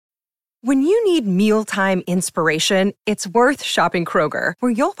When you need mealtime inspiration, it's worth shopping Kroger,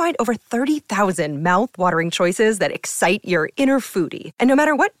 where you'll find over 30,000 mouth-watering choices that excite your inner foodie. And no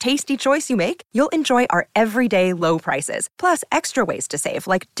matter what tasty choice you make, you'll enjoy our everyday low prices, plus extra ways to save,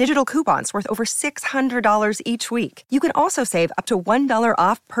 like digital coupons worth over $600 each week. You can also save up to $1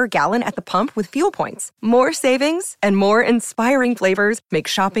 off per gallon at the pump with fuel points. More savings and more inspiring flavors make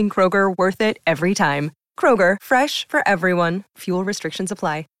shopping Kroger worth it every time. Kroger, fresh for everyone. Fuel restrictions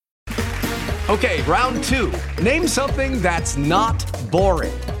apply. Okay, round two. Name something that's not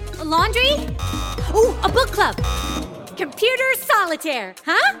boring. A laundry? Ooh, a book club. Computer solitaire,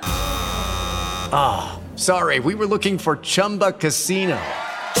 huh? Ah, sorry, we were looking for Chumba Casino.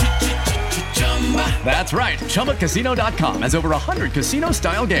 That's right, ChumbaCasino.com has over 100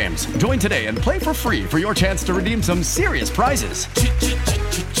 casino-style games. Join today and play for free for your chance to redeem some serious prizes.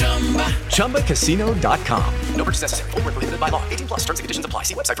 ChumbaCasino.com. No purchase necessary. Void where prohibited by law. 18+ terms and conditions apply.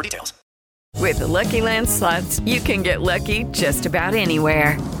 See website for details. With the Lucky Land Slots, you can get lucky just about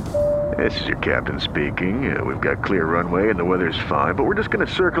anywhere. This is your captain speaking. We've got clear runway and the weather's fine, but we're just going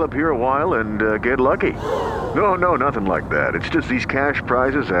to circle up here a while and get lucky. No, nothing like that. It's just these cash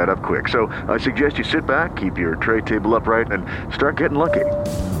prizes add up quick. So I suggest you sit back, keep your tray table upright, and start getting lucky.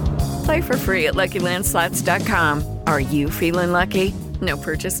 Play for free at LuckyLandSlots.com. Are you feeling lucky? No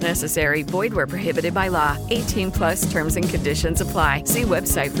purchase necessary. Void where prohibited by law. 18+ terms and conditions apply. See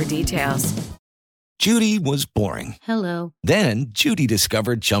website for details. Judy was boring. Hello. Then Judy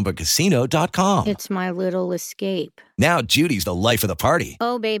discovered ChumbaCasino.com. It's my little escape. Now Judy's the life of the party.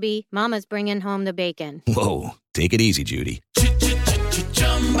 Oh, baby, mama's bringing home the bacon. Whoa, take it easy, Judy.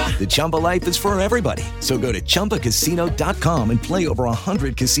 The Chumba life is for everybody. So go to ChumbaCasino.com and play over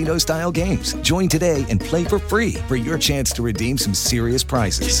 100 casino-style games. Join today and play for free for your chance to redeem some serious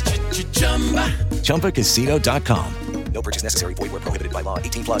prizes. ChumbaCasino.com. No purchase necessary. Void where prohibited by law.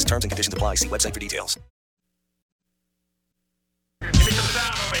 18+ terms and conditions apply. See website for details.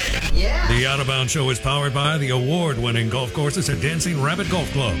 The Out of Bounds Show is powered by the award-winning golf courses at Dancing Rabbit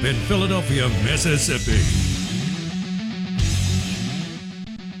Golf Club in Philadelphia, Mississippi.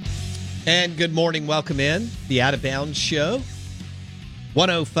 And good morning. Welcome in. The Out of Bounds Show.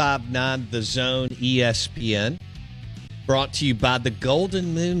 105.9 The Zone ESPN. Brought to you by the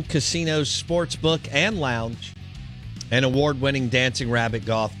Golden Moon Casino Sportsbook and Lounge and award-winning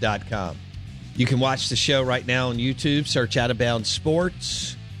DancingRabbitGolf.com. You can watch the show right now on YouTube. Search Out of Bounds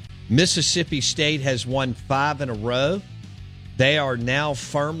Sports. Mississippi State has won 5 in a row. They are now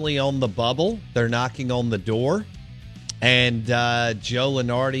firmly on the bubble. They're knocking on the door. And Joe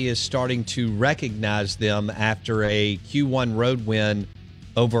Lunardi is starting to recognize them after a Q1 road win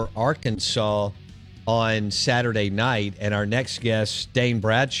over Arkansas on Saturday night. And our next guest, Dane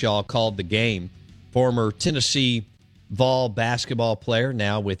Bradshaw, called the game. Former Tennessee Vol basketball player,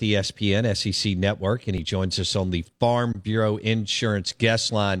 now with ESPN, SEC Network, and he joins us on the Farm Bureau Insurance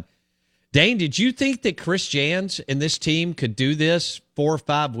guest line. Dane, did you think that Chris Jans and this team could do this 4 or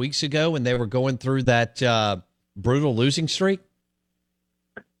 5 weeks ago when they were going through that brutal losing streak?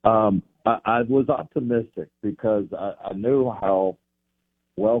 I was optimistic because I knew how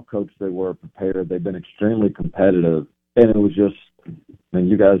well coached they were, prepared. They've been extremely competitive, and it was just, I mean,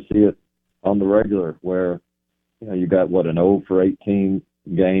 you guys see it on the regular where, you know, you got an 0 for 18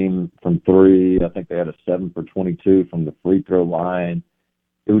 game from 3. I think they had a 7 for 22 from the free throw line.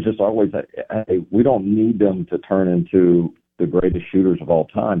 It was just always, hey, we don't need them to turn into the greatest shooters of all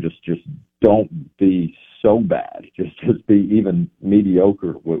time. Just don't be so bad. Just be even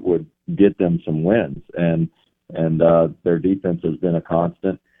mediocre would get them some wins. And their defense has been a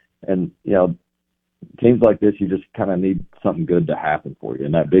constant. And, you know, teams like this, you just kind of need something good to happen for you.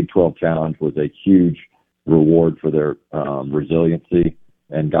 And that Big 12 challenge was a huge reward for their resiliency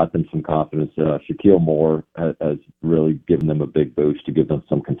and got them some confidence. Shaquille Moore has really given them a big boost to give them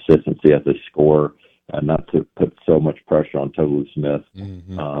some consistency as a scorer and not to put so much pressure on Tolu Smith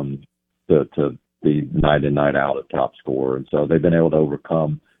to be night in, night out a top scorer. And so they've been able to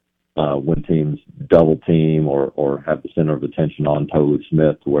overcome when teams double team or have the center of attention on Tolu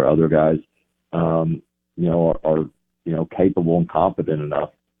Smith, to where other guys, are capable and competent enough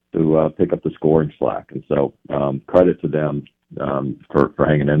to pick up the scoring slack. And so credit to them for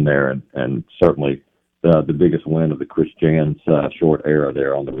hanging in there, and certainly the biggest win of the Chris Jans short era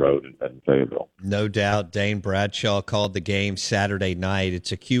there on the road in Fayetteville. No doubt. Dane Bradshaw called the game Saturday night.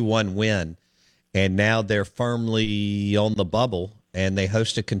 It's a Q1 win, and now they're firmly on the bubble, and they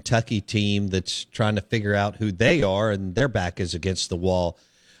host a Kentucky team that's trying to figure out who they are, and their back is against the wall.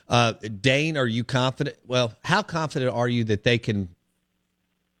 Dane, are you confident? Well, how confident are you that they can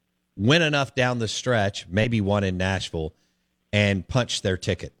win enough down the stretch, maybe one in Nashville, and punch their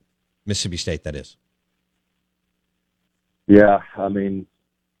ticket? Mississippi State, that is. Yeah, I mean,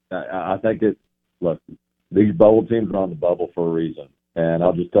 I think look, these bowl teams are on the bubble for a reason. And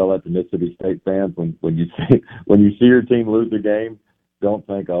I'll just tell that to Mississippi State fans, when you see your team lose a game, don't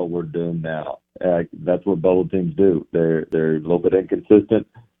think, oh, we're doomed now. That's what bowl teams do. They're a little bit inconsistent,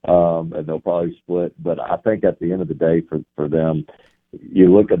 and they'll probably split. But I think at the end of the day, for them,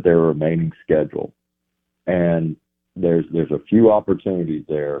 you look at their remaining schedule, and there's a few opportunities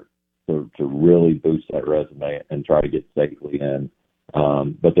there to really boost that resume and try to get safely in.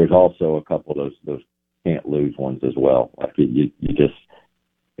 But there's also a couple of those can't lose ones as well. Like you just,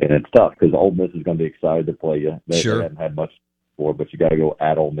 and it's tough because Ole Miss is going to be excited to play you. They haven't had much before, but you got to go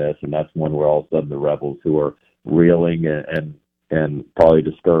at Ole Miss, and that's one where all of a sudden the Rebels, who are reeling and probably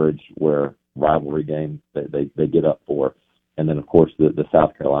discouraged, where rivalry games they get up for, and then of course the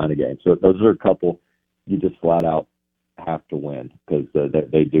South Carolina game. So those are a couple you just flat out have to win because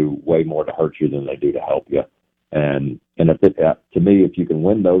they do way more to hurt you than they do to help you. And to me, if you can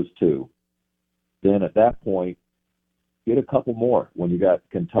win those two, then at that point, get a couple more. When you got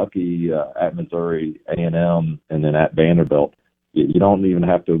Kentucky at Missouri, A&M, and then at Vanderbilt, you don't even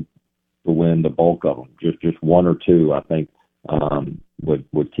have to win the bulk of them. Just one or two, I think,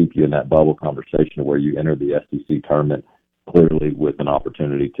 would keep you in that bubble conversation where you enter the SEC tournament clearly with an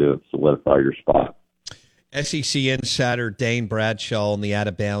opportunity to solidify your spot. SEC insider Dane Bradshaw on the Out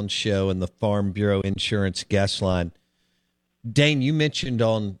of Bounds show and the Farm Bureau Insurance guest line. Dane, you mentioned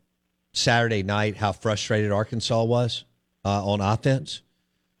on Saturday night how frustrated Arkansas was on offense,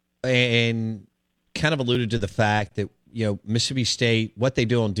 and kind of alluded to the fact that, you know, Mississippi State, what they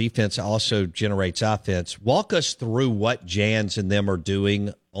do on defense also generates offense. Walk us through what Jans and them are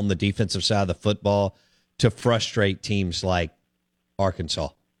doing on the defensive side of the football to frustrate teams like Arkansas.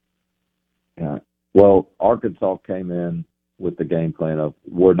 Yeah. Well, Arkansas came in with the game plan of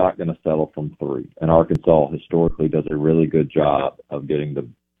we're not going to settle from three. And Arkansas historically does a really good job of getting the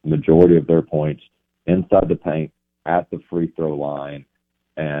majority of their points inside the paint at the free throw line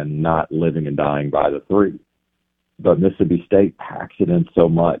and not living and dying by the three. But Mississippi State packs it in so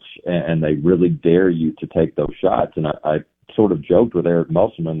much, and they really dare you to take those shots. And I sort of joked with Eric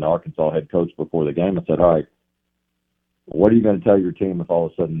Musselman, the Arkansas head coach, before the game. I said, all right, what are you going to tell your team if all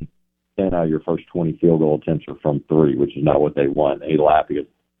of a sudden 10 out of your first 20 field goal attempts are from three, which is not what they want? And he laughed because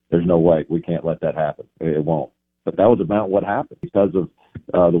there's no way. We can't let that happen. It won't. But that was about what happened because of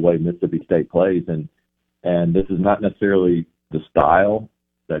the way Mississippi State plays. And this is not necessarily the style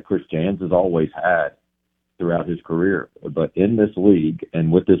that Chris Jans has always had throughout his career. But in this league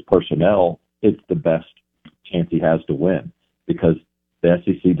and with this personnel, it's the best chance he has to win because the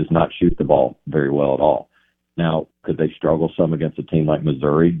SEC does not shoot the ball very well at all. Now, could they struggle some against a team like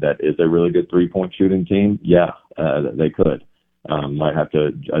Missouri that is a really good three-point shooting team? Yeah, they could. Might have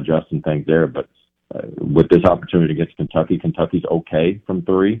to adjust some things there. But with this opportunity against Kentucky, Kentucky's okay from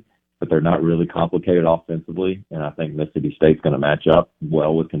three, but they're not really complicated offensively. And I think Mississippi State's going to match up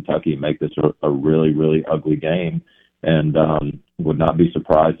well with Kentucky and make this a really, really ugly game. And would not be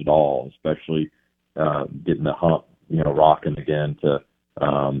surprised at all, especially getting the hump, rocking again to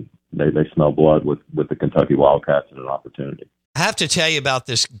they smell blood with the Kentucky Wildcats at an opportunity. I have to tell you about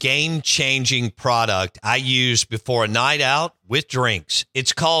this game-changing product I use before a night out with drinks.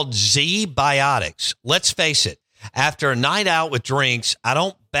 It's called Z-Biotics. Let's face it, after a night out with drinks, I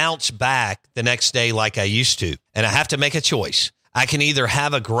don't bounce back the next day like I used to, and I have to make a choice. I can either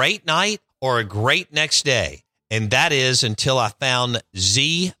have a great night or a great next day, and that is until I found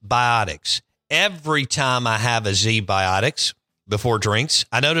Z-Biotics. Every time I have a Z-Biotics before drinks,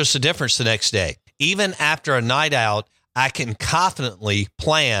 I notice a difference the next day. Even after a night out, I can confidently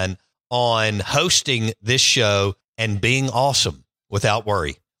plan on hosting this show and being awesome without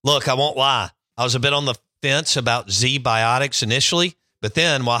worry. Look, I won't lie. I was a bit on the fence about Z-Biotics initially, but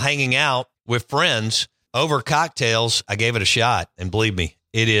then while hanging out with friends over cocktails, I gave it a shot. And believe me,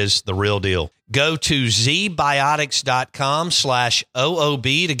 it is the real deal. Go to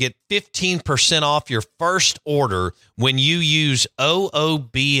zbiotics.com/OOB to get 15% off your first order when you use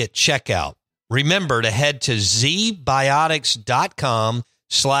OOB at checkout. Remember to head to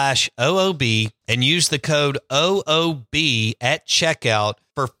zbiotics.com/OOB and use the code OOB at checkout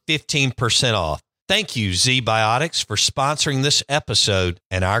for 15% off. Thank you, Z-Biotics, for sponsoring this episode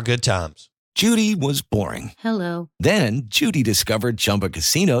and our good times. Judy was boring. Hello. Then Judy discovered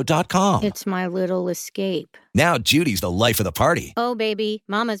ChumbaCasino.com. It's my little escape. Now Judy's the life of the party. Oh, baby,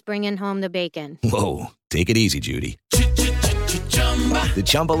 mama's bringing home the bacon. Whoa, take it easy, Judy. The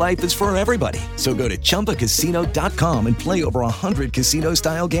Chumba life is for everybody. So go to ChumbaCasino.com and play over 100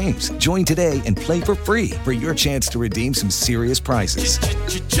 casino-style games. Join today and play for free for your chance to redeem some serious prizes.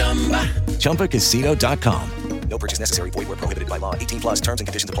 ChumbaCasino.com. No purchase necessary. Void where prohibited by law. 18 plus terms and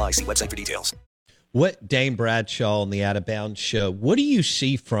conditions apply. See website for details. What, Dane Bradshaw on the Out of Bounds show, what do you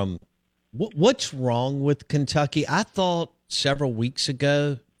see from what's wrong with Kentucky? I thought several weeks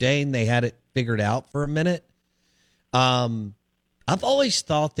ago, Dane, they had it figured out for a minute. I've always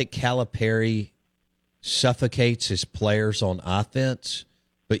thought that Calipari suffocates his players on offense,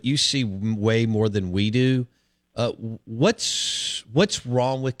 but you see way more than we do. What's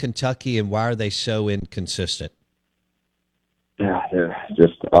wrong with Kentucky, and why are they so inconsistent? Yeah,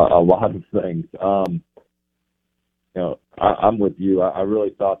 just a lot of things. I'm with you. I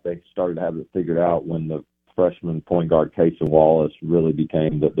really thought they started having it figured out when the freshman point guard Casey Wallace really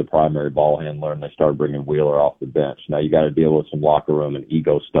became the primary ball handler, and they started bringing Wheeler off the bench. Now you got to deal with some locker room and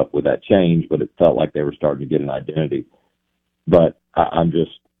ego stuff with that change, but it felt like they were starting to get an identity. But I'm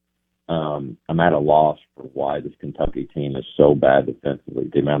at a loss for why this Kentucky team is so bad defensively.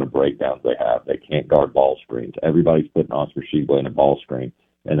 The amount of breakdowns they have, they can't guard ball screens. Everybody's putting Oscar Tshiebwe in a ball screen,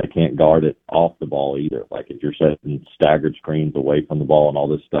 and they can't guard it off the ball either. Like if you're setting staggered screens away from the ball and all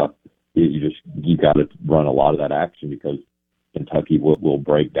this stuff, you got to run a lot of that action because Kentucky will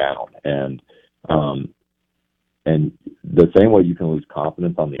break down. And the same way you can lose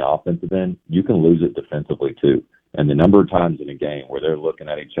confidence on the offensive end, you can lose it defensively too. And the number of times in a game where they're looking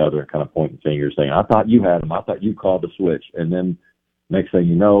at each other and kind of pointing fingers saying, I thought you had him. I thought you called the switch. And then next thing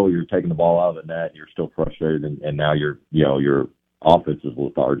you know, you're taking the ball out of the net. You're still frustrated. And now your offense is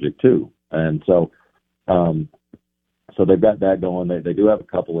lethargic too. And so they've got that going. They do have a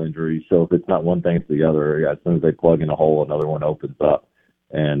couple injuries. So if it's not one thing, it's the other. As soon as they plug in a hole, another one opens up.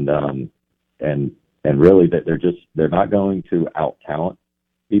 And really they're not going to out-talent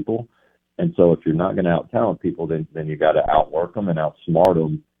people. And so if you're not going to out-talent people, then you got to outwork them and outsmart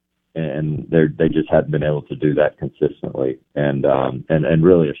them. And they just hadn't been able to do that consistently. And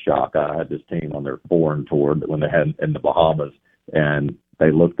really a shock. I had this team on their foreign tour when they had in the Bahamas, and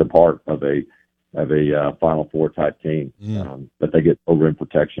they looked the part of a Final Four type team. But they get over in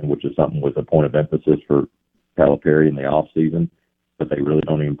protection, which is something was a point of emphasis for Calipari in the off season. But they really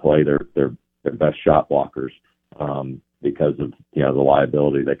don't even play their best shot blockers. Because of the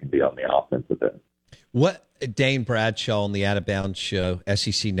liability they can be on the offensive end. What Dane Bradshaw on the Out of Bounds show,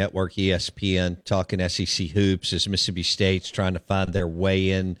 SEC Network, ESPN, talking SEC hoops as Mississippi State's trying to find their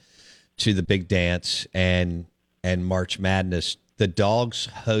way in to the big dance and March Madness. The Dogs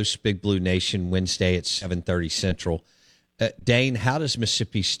host Big Blue Nation Wednesday at 7:30 Central. Dane, how does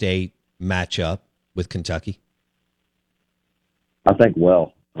Mississippi State match up with Kentucky? I think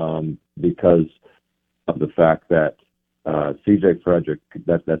well, because of the fact that C.J. Frederick,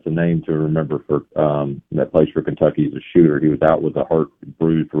 that's a name to remember for that plays for Kentucky. He's a shooter. He was out with a hurt,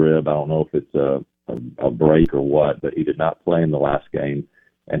 bruised rib. I don't know if it's a break or what, but he did not play in the last game.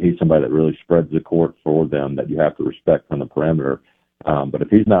 And he's somebody that really spreads the court for them that you have to respect from the perimeter. But if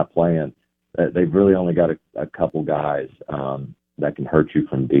he's not playing, they've really only got a couple guys that can hurt you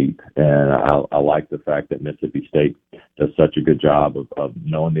from deep. And I like the fact that Mississippi State does such a good job of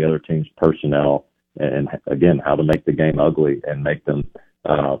knowing the other team's personnel, and again, how to make the game ugly and make them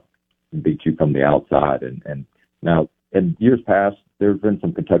beat you from the outside. And now, in years past, there have been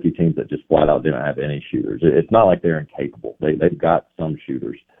some Kentucky teams that just flat out didn't have any shooters. It's not like they're incapable. They've got some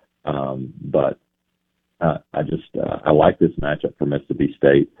shooters. But I like this matchup for Mississippi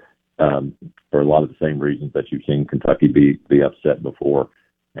State for a lot of the same reasons that you've seen Kentucky be upset before.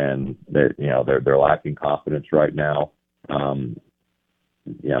 And they're lacking confidence right now.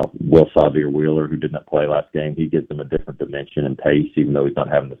 Will Xavier Wheeler, who did not play last game, he gives them a different dimension and pace, even though he's not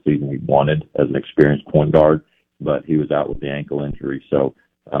having the season he wanted as an experienced point guard. But he was out with the ankle injury. So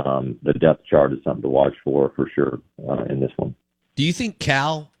the depth chart is something to watch for sure in this one. Do you think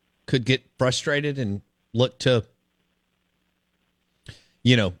Cal could get frustrated and look to,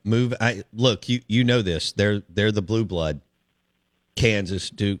 move? Look, you know this. They're the blue blood.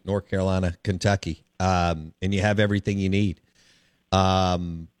 Kansas, Duke, North Carolina, Kentucky, and you have everything you need.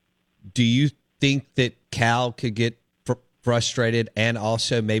 Do you think that Cal could get frustrated and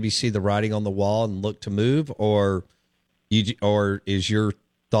also maybe see the writing on the wall and look to move, or is your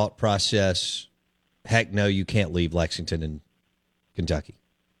thought process, heck no, you can't leave Lexington and Kentucky?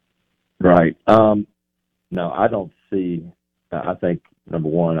 Right. No, I don't see. I think number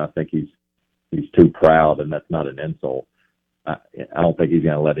one, I think he's too proud, and that's not an insult. I don't think he's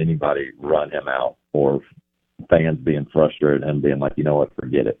going to let anybody run him out, or fans being frustrated and being like, you know what,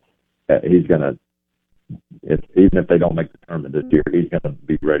 forget it. He's going to even if they don't make the tournament this year, he's going to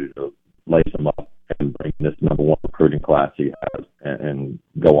be ready to lace them up and bring this number one recruiting class he has and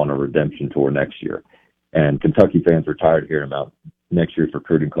go on a redemption tour next year. And Kentucky fans are tired of hearing about next year's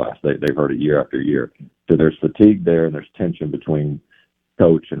recruiting class. They've heard it year after year. So there's fatigue there, and there's tension between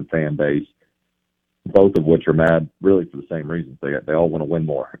coach and fan base, both of which are mad really for the same reasons. They all want to win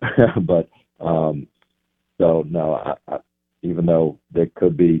more. But so no, I, even though there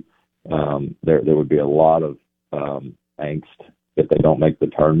could be there would be a lot of angst if they don't make the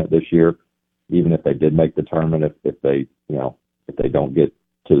tournament this year. Even if they did make the tournament, if they don't get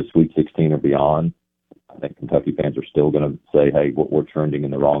to the Sweet 16 or beyond, I think Kentucky fans are still going to say, hey, we're trending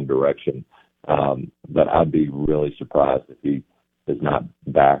in the wrong direction. But I'd be really surprised if he is not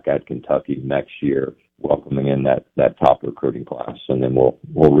back at Kentucky next year, welcoming in that top recruiting class, and then we'll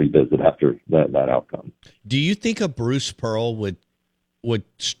revisit after that outcome. Do you think a Bruce Pearl would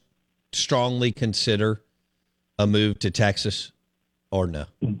strongly consider a move to Texas, or no?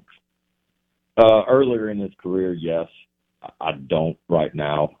 Earlier in his career, yes. I don't right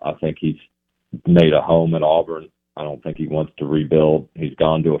now. I think he's made a home at Auburn. I don't think he wants to rebuild. He's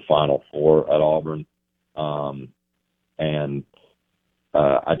gone to a Final Four at Auburn. And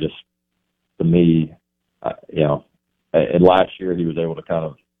to me, and last year he was able to kind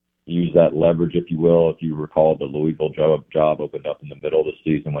of use that leverage, if you will. If you recall, the Louisville job opened up in the middle of the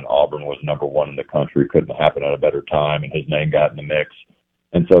season when Auburn was number one in the country. Couldn't happen at a better time, and his name got in the mix.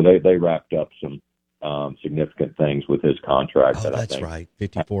 And so they wrapped up some significant things with his contract. Oh, that's right,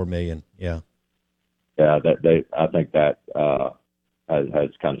 $54 million. Yeah. Yeah, I think that has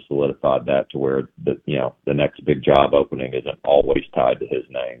kind of solidified that to where the next big job opening isn't always tied to his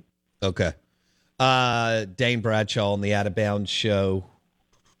name. Okay. Dane Bradshaw on the Out of Bounds show.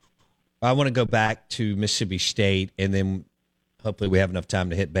 I want to go back to Mississippi State, and then hopefully we have enough time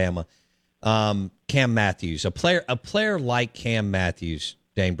to hit Bama. Cam Matthews, a player like Cam Matthews,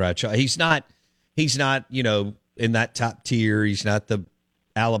 Dane Bradshaw. He's not in that top tier. He's not the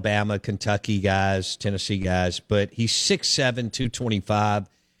Alabama, Kentucky guys, Tennessee guys, but he's 6'7", 225,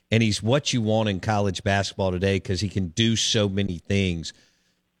 and he's what you want in college basketball today because he can do so many things.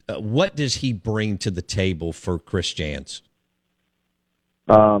 What does he bring to the table for Chris Jans?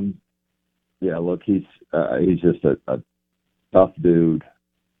 Yeah, look, he's just a tough dude.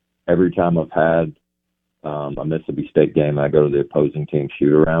 Every time I've had a Mississippi State game, I go to the opposing team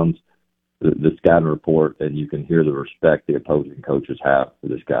shoot-arounds. The scouting report, and you can hear the respect the opposing coaches have for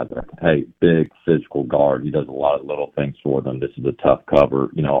this guy. They're like, hey, big physical guard. He does a lot of little things for them. This is a tough cover.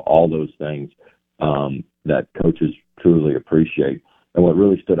 All those things that coaches truly appreciate. And what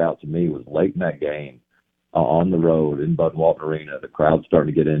really stood out to me was late in that game, on the road in Bud Walton Arena, the crowd's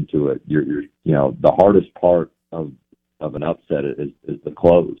starting to get into it. You're the hardest part of an upset is the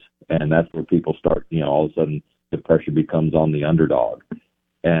close, and that's where people start. All of a sudden the pressure becomes on the underdog.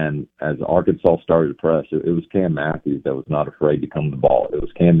 And as Arkansas started to press, it was Cam Matthews that was not afraid to come to the ball. It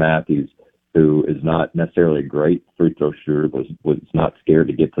was Cam Matthews, who is not necessarily a great free throw shooter, was not scared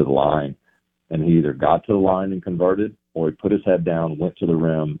to get to the line. And he either got to the line and converted, or he put his head down, went to the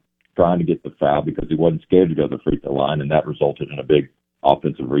rim, trying to get the foul because he wasn't scared to go to the free throw line, and that resulted in a big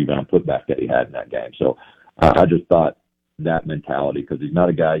offensive rebound putback that he had in that game. So I just thought that mentality, because he's not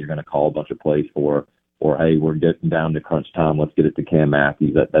a guy you're going to call a bunch of plays for, or, hey, we're getting down to crunch time, let's get it to Cam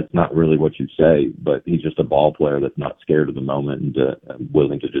Matthews. That's not really what you say, but he's just a ball player that's not scared of the moment and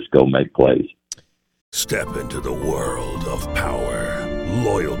willing to just go make plays. Step into the world of power,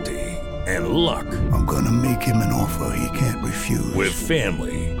 loyalty, and luck. I'm going to make him an offer he can't refuse. With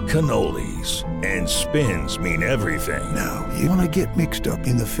family, cannolis, and spins mean everything. Now, you want to get mixed up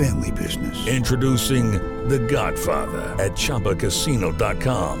in the family business. Introducing The Godfather at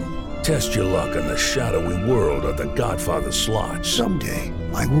ChumbaCasino.com. Test your luck in the shadowy world of The Godfather slot. Someday,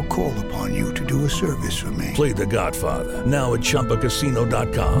 I will call upon you to do a service for me. Play The Godfather, now at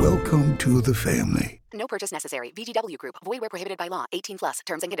ChumbaCasino.com. Welcome to the family. No purchase necessary. VGW Group. Void where prohibited by law. 18+.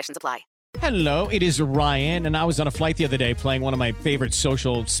 Terms and conditions apply. Hello, it is Ryan, and I was on a flight the other day playing one of my favorite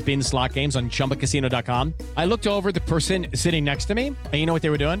social spin slot games on ChumbaCasino.com. I looked over the person sitting next to me, and you know what they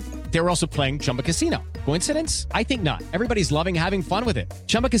were doing? They were also playing Chumba Casino. Coincidence? I think not. Everybody's loving having fun with it.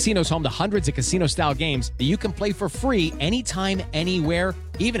 Chumba Casino is home to hundreds of casino-style games that you can play for free anytime, anywhere,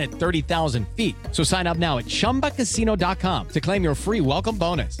 even at 30,000 feet. So sign up now at ChumbaCasino.com to claim your free welcome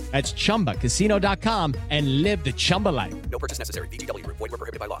bonus. That's ChumbaCasino.com and live the Chumba life. No purchase necessary. VGW Group. Void where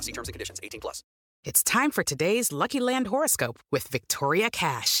prohibited by law. See terms and conditions. 18+. It's time for today's Lucky Land horoscope with Victoria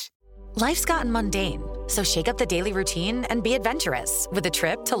Cash. Life's gotten mundane, so shake up the daily routine and be adventurous with a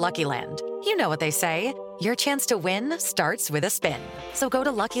trip to Lucky Land. You know what they say, your chance to win starts with a spin. So go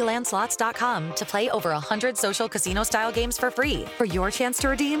to LuckyLandSlots.com to play over 100 social casino-style games for free for your chance to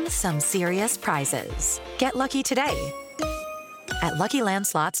redeem some serious prizes. Get lucky today at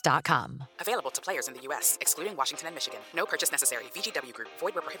LuckyLandSlots.com. Available to players in the U.S., excluding Washington and Michigan. No purchase necessary. VGW Group.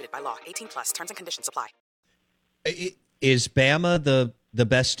 Void where prohibited by law. 18+. Terms and conditions apply. Is Bama the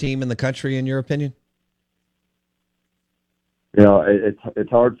best team in the country, in your opinion? You know, it's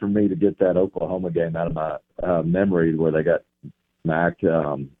hard for me to get that Oklahoma game out of my memory where they got smacked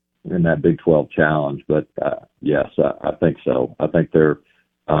in that Big 12 challenge. But, yes, I think so. I think they're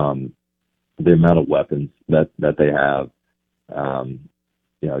the amount of weapons that they have.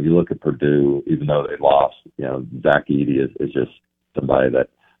 You know, you look at Purdue, even though they lost, you know, Zach Edey is just somebody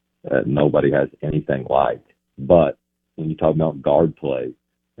that nobody has anything like. But when you talk about guard play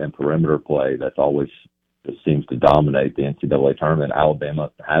and perimeter play, that's always just seems to dominate the NCAA tournament. Alabama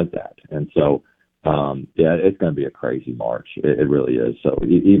has that. And so, yeah, it's going to be a crazy March. It really is. So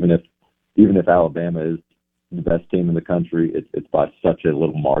even if Alabama is the best team in the country, it's by such a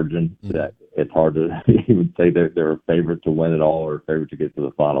little margin that it's hard to even say they're a favorite to win it all or a favorite to get to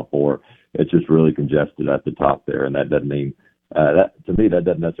the Final Four. It's just really congested at the top there, and that doesn't mean to me that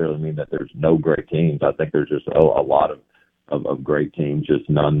doesn't necessarily mean that there's no great teams. I think there's just a lot of great teams, just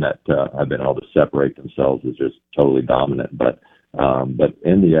none that have been able to separate themselves as just totally dominant. But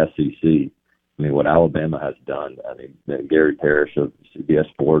in the SEC, I mean, what Alabama has done, I mean, Gary Parrish of CBS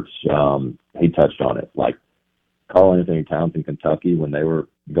Sports, he touched on it. Like Karl Anthony Towns in Kentucky, when they were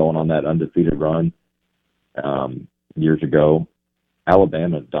going on that undefeated run years ago,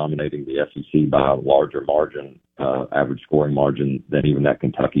 Alabama is dominating the SEC by a larger margin, average scoring margin than even that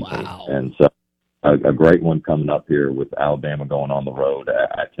Kentucky team. And so a great one coming up here with Alabama going on the road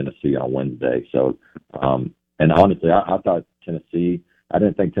at Tennessee on Wednesday. So, and honestly, I thought Tennessee, I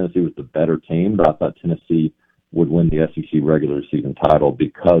didn't think Tennessee was the better team, but I thought Tennessee would win the SEC regular season title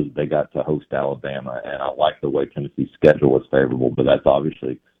because they got to host Alabama, and I like the way Tennessee's schedule was favorable, but that's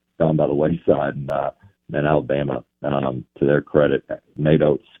obviously gone by the wayside. And Alabama, to their credit, made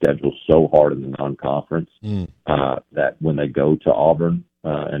out schedule so hard in the non-conference that when they go to Auburn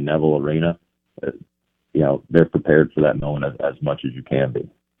and Neville Arena, you know, they're prepared for that moment as much as you can be.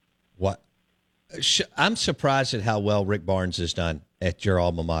 What? I'm surprised at how well Rick Barnes has done at your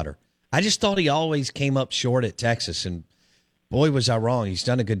alma mater. I just thought he always came up short at Texas, and boy, was I wrong. He's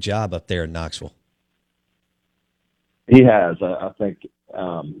done a good job up there in Knoxville. He has. I think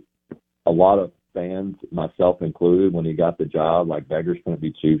a lot of fans, myself included, when he got the job, like beggars couldn't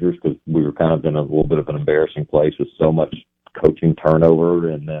be choosers because we were kind of in a little bit of an embarrassing place with so much coaching turnover,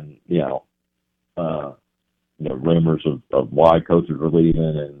 and then rumors of why coaches were leaving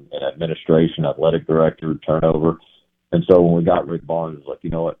and administration, athletic director turnover. And so when we got Rick Barnes, it's like, you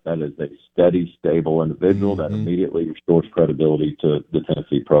know what, that is a steady, stable individual that immediately restores credibility to the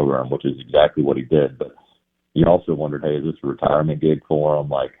Tennessee program, which is exactly what he did. But you also wondered, hey, is this a retirement gig for him?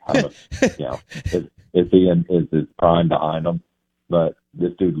 Like, how much, is his prime behind him? But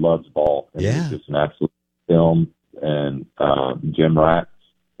this dude loves ball. And he's just an absolute film and gym rat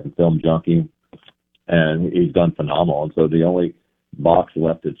and film junkie. And he's done phenomenal. And so the only box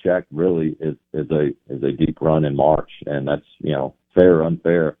left to check really is a deep run in March. And that's, fair or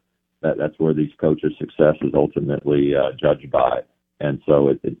unfair, that's where these coaches' success is ultimately judged by. And so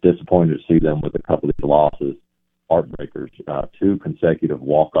it's disappointing to see them with a couple of these losses, heartbreakers, 2 consecutive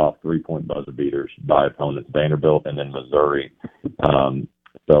walk-off 3-point buzzer beaters by opponents, Vanderbilt and then Missouri.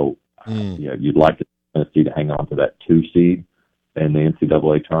 You'd like Tennessee to hang on to that 2 seed in the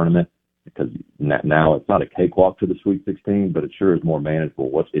NCAA tournament, because now it's not a cakewalk to the Sweet 16, but it sure is more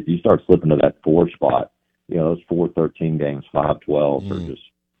manageable. If you start slipping to that 4 spot, those 4-13 games, 5-12 are just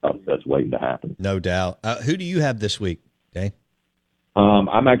that's waiting to happen. No doubt. Who do you have this week, Dane?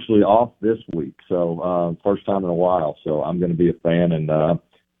 I'm actually off this week, so first time in a while. So I'm going to be a fan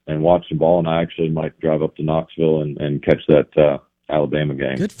and watch the ball, and I actually might drive up to Knoxville and catch that Alabama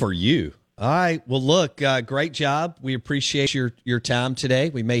game. Good for you. All right. Well, look, great job. We appreciate your time today.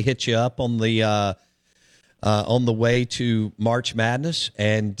 We may hit you up on the way to March Madness,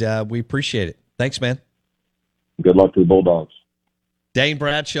 and we appreciate it. Thanks, man. Good luck to the Bulldogs. Dane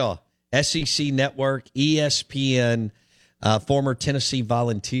Bradshaw, SEC Network, ESPN, former Tennessee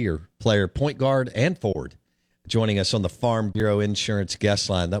Volunteer player, point guard and forward, joining us on the Farm Bureau Insurance guest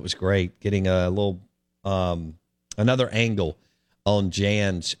line. That was great, getting a little another angle on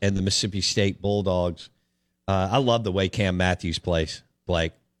Jans and the Mississippi State Bulldogs. I love the way Cam Matthews plays,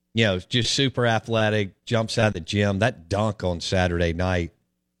 Blake. Just super athletic, jumps out of the gym. That dunk on Saturday night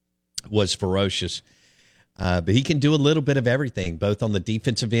was ferocious. But he can do a little bit of everything, both on the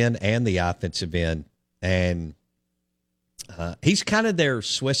defensive end and the offensive end. And he's kind of their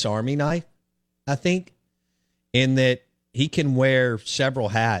Swiss Army knife, I think, in that he can wear several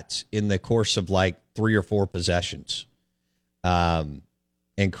hats in the course of like 3 or 4 possessions. And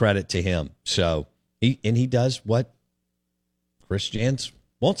credit to him. So he does what Chris Jans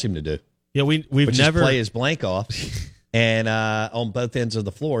wants him to do. Yeah, we've never just play his blank off. And on both ends of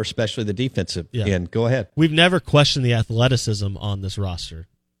the floor, especially the defensive end. Go ahead. We've never questioned the athleticism on this roster,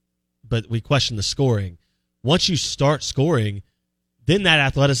 but we question the scoring. Once you start scoring, then that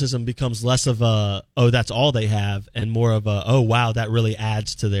athleticism becomes less of a, oh, that's all they have, and more of a, oh, wow, that really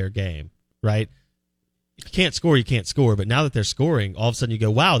adds to their game, right? If you can't score, you can't score. But now that they're scoring, all of a sudden you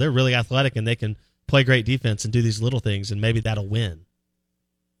go, wow, they're really athletic, and they can play great defense and do these little things, and maybe that'll win.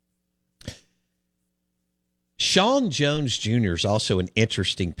 Sean Jones Jr. is also an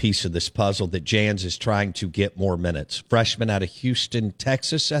interesting piece of this puzzle that Jans is trying to get more minutes. Freshman out of Houston,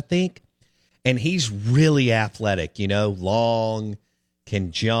 Texas, I think. And he's really athletic, long,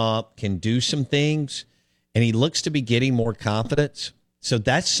 can jump, can do some things. And he looks to be getting more confidence. So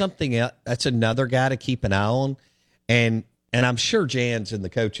that's something else. That's another guy to keep an eye on. And I'm sure Jans and the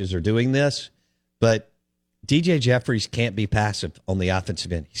coaches are doing this, but DJ Jeffries can't be passive on the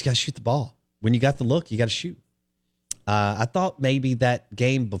offensive end. He's got to shoot the ball. When you got the look, you got to shoot. I thought maybe that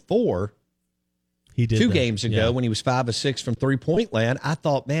game before, he did 2 games ago, when he was 5 of 6 from 3-point land, I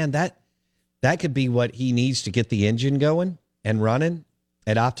thought, man, that could be what he needs to get the engine going and running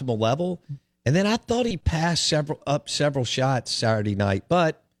at optimal level. And then I thought he passed several shots Saturday night,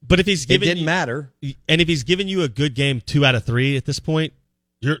 but if he's giving it didn't matter. And if he's giving you a good game 2 out of 3 at this point,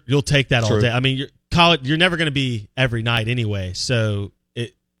 you'll take that all day. I mean, you're never going to be every night anyway, so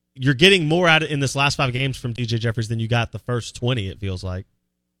you're getting more out of in this last 5 games from DJ Jeffries than you got the first 20, it feels like.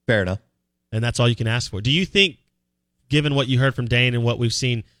 Fair enough. And that's all you can ask for. Do you think, given what you heard from Dane and what we've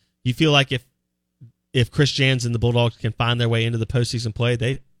seen, you feel like if Chris Jans and the Bulldogs can find their way into the postseason play,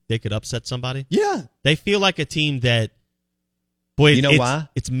 they could upset somebody? Yeah. They feel like a team that, boy, why?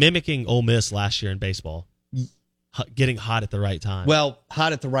 It's mimicking Ole Miss last year in baseball. Getting hot at the right time. Well,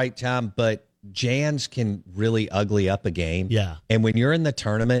 hot at the right time, but Jans can really ugly up a game. Yeah. And when you're in the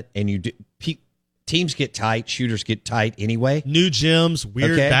tournament and teams get tight, shooters get tight anyway. New gyms,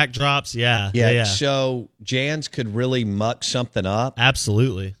 weird backdrops. Yeah. So Jans could really muck something up.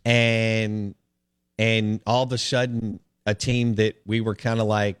 Absolutely. And all of a sudden, a team that we were kind of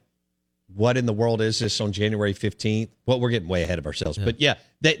like, what in the world is this on January 15th? Well, we're getting way ahead of ourselves. Yeah.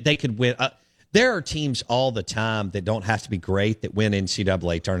 But they could win. There are teams all the time that don't have to be great that win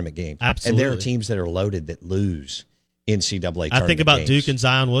NCAA tournament games. Absolutely. And there are teams that are loaded that lose NCAA tournament games. I think about Duke and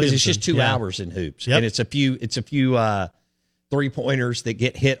Zion Williamson. Because it's just 2 hours in hoops. Yep. And it's a few 3-pointers that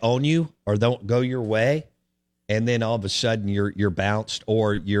get hit on you or don't go your way. And then all of a sudden you're bounced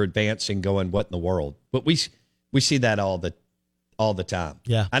or you're advancing going, what in the world? But we see that all the time.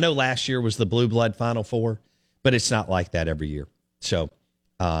 Yeah. I know last year was the Blue Blood Final Four, but it's not like that every year. So,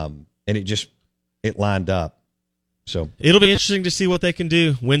 and it lined up. So it'll be interesting to see what they can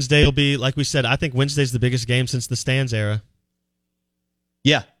do. Wednesday will be, like we said, I think Wednesday's the biggest game since the Stans era.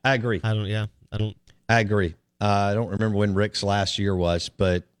 Yeah, I agree. I agree. I don't remember when Rick's last year was,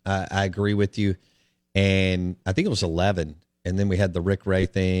 but I agree with you. And I think it was 11. And then we had the Rick Ray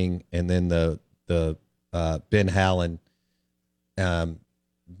thing, and then the Ben Hallen, the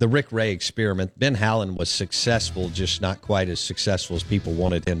Rick Ray experiment. Ben Hallen was successful, just not quite as successful as people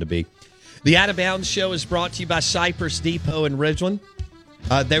wanted him to be. The Out of Bounds Show is brought to you by Cypress Depot in Ridgeland.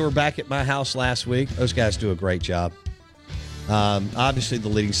 They were back at my house last week. Those guys do a great job. Obviously, the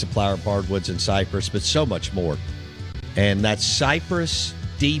leading supplier of hardwoods in Cypress, but so much more. And that's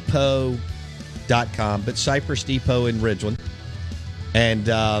cypressdepot.com, but Cypress Depot in Ridgeland. And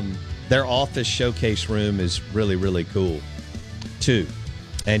their office showcase room is really, really cool, too.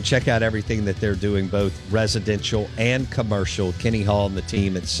 And check out everything that they're doing, both residential and commercial. Kenny Hall and the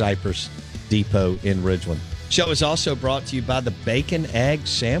team at Cypress Depot in Ridgeland. Show is also brought to you by the Bacon Egg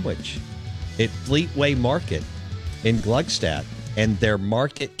Sandwich at Fleetway Market in Gluckstadt and their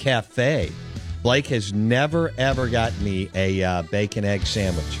Market Cafe. Blake has never, ever gotten me a bacon egg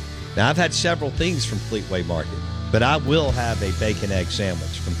sandwich. Now, I've had several things from Fleetway Market, but I will have a bacon egg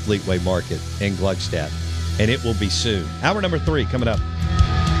sandwich from Fleetway Market in Gluckstadt, and it will be soon. Hour number 3 coming up.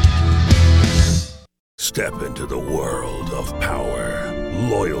 Step into the world of power,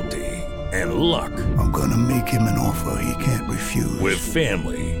 loyalty, and luck. I'm going to make him an offer he can't refuse. With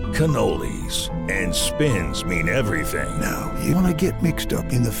family, cannolis, and spins mean everything. Now, you want to get mixed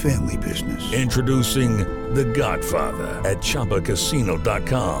up in the family business. Introducing The Godfather at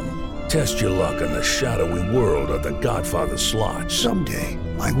ChumbaCasino.com. Test your luck in the shadowy world of The Godfather slot. Someday,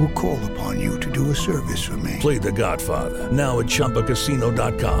 I will call upon you to do a service for me. Play The Godfather, now at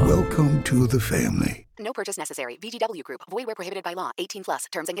ChumbaCasino.com. Welcome to the family. No purchase necessary. VGW Group. Void where prohibited by law. 18 plus.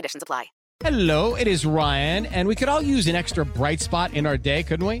 Terms and conditions apply. Hello, it is Ryan, and we could all use an extra bright spot in our day,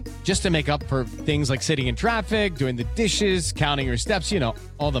 couldn't we? Just to make up for things like sitting in traffic, doing the dishes, counting your steps,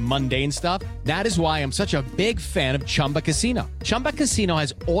 all the mundane stuff. That is why I'm such a big fan of Chumba Casino. Chumba Casino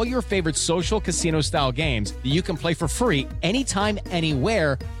has all your favorite social casino-style games that you can play for free anytime,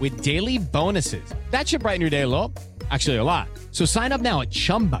 anywhere with daily bonuses. That should brighten your day a little. Actually, a lot. So sign up now at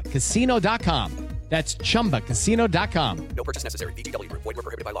ChumbaCasino.com. That's ChumbaCasino.com. No purchase necessary. VGW Group. Void where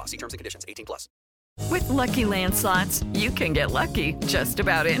prohibited by law. See terms and conditions. 18 plus. With Lucky Land Slots, you can get lucky just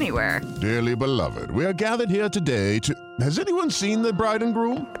about anywhere. Dearly beloved, we are gathered here today to... Has anyone seen the bride and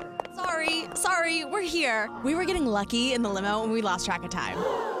groom? Sorry, we're here. We were getting lucky in the limo and we lost track of time.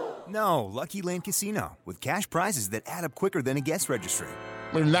 No, Lucky Land Casino. With cash prizes that add up quicker than a guest registry.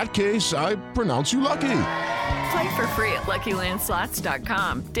 In that case, I pronounce you lucky. Play for free at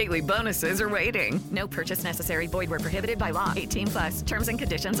LuckyLandSlots.com. Daily bonuses are waiting. No purchase necessary. Void where prohibited by law. 18 plus. Terms and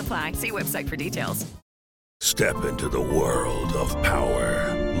conditions apply. See website for details. Step into the world of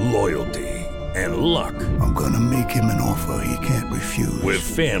power, loyalty, and luck. I'm gonna make him an offer he can't refuse. With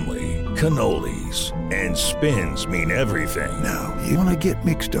family, cannolis, and spins mean everything. Now, you wanna get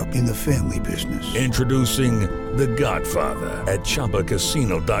mixed up in the family business. Introducing The Godfather at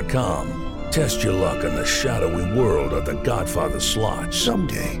ChumbaCasino.com. Test your luck in the shadowy world of The Godfather slot.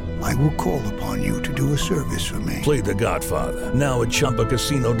 Someday, I will call upon you to do a service for me. Play The Godfather, now at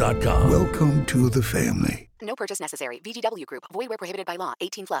ChumbaCasino.com. Welcome to the family. No purchase necessary. VGW Group. Void where prohibited by law.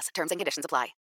 18 plus. Terms and conditions apply.